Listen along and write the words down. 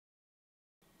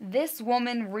This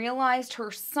woman realized her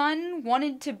son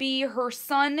wanted to be her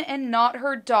son and not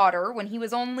her daughter when he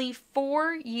was only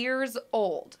 4 years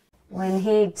old. When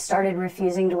he started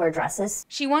refusing to wear dresses.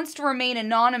 She wants to remain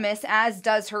anonymous, as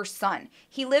does her son.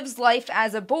 He lives life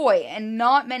as a boy, and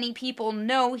not many people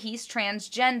know he's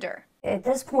transgender. At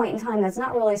this point in time, that's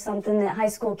not really something that high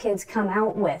school kids come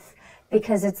out with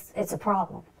because it's a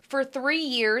problem. For 3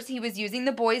 years, he was using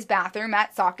the boys' bathroom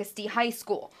at Socastee High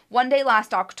School. One day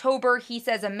last October, he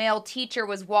says a male teacher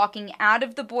was walking out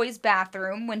of the boys'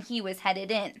 bathroom when he was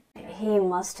headed in. He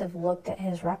must have looked at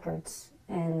his records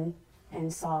and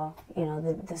saw,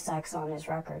 the sex on his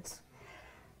records,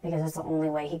 because it's the only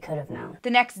way he could have known. The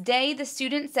next day, the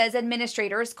student says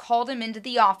administrators called him into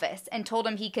the office and told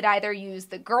him he could either use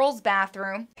the girls'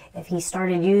 bathroom. If he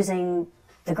started using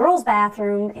the girls'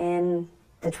 bathroom in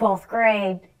the 12th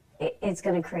grade, it's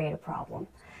going to create a problem.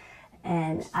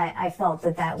 And I felt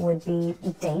that would be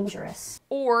dangerous.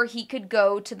 Or he could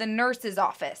go to the nurse's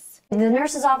office. The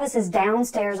nurse's office is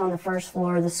downstairs on the first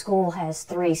floor. The school has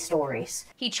 3 stories.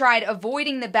 He tried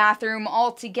avoiding the bathroom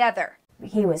altogether.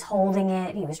 He was holding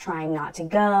it, he was trying not to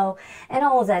go, and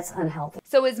all of that's unhealthy.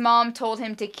 So his mom told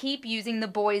him to keep using the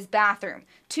boys' bathroom.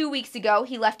 2 weeks ago,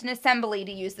 he left an assembly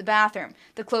to use the bathroom.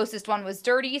 The closest one was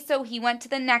dirty, so he went to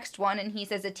the next one, and he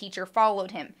says a teacher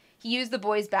followed him. He used the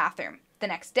boys' bathroom. The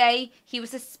next day, he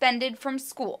was suspended from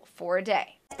school for a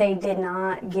day. They did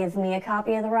not give me a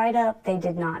copy of the write-up. They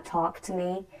did not talk to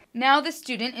me. Now the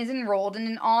student is enrolled in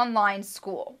an online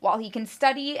school. While he can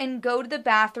study and go to the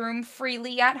bathroom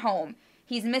freely at home,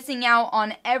 he's missing out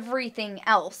on everything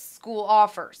else school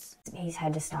offers. He's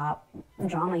had to stop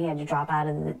drama. He had to drop out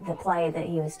of the play that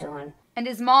he was doing. And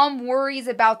his mom worries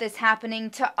about this happening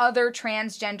to other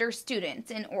transgender students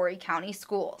in Horry County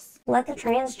schools. Let the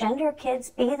transgender kids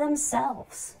be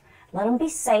themselves. Let them be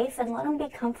safe and let them be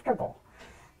comfortable,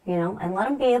 and let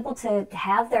them be able to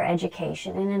have their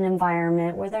education in an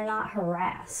environment where they're not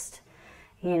harassed,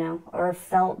 or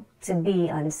felt to be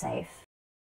unsafe.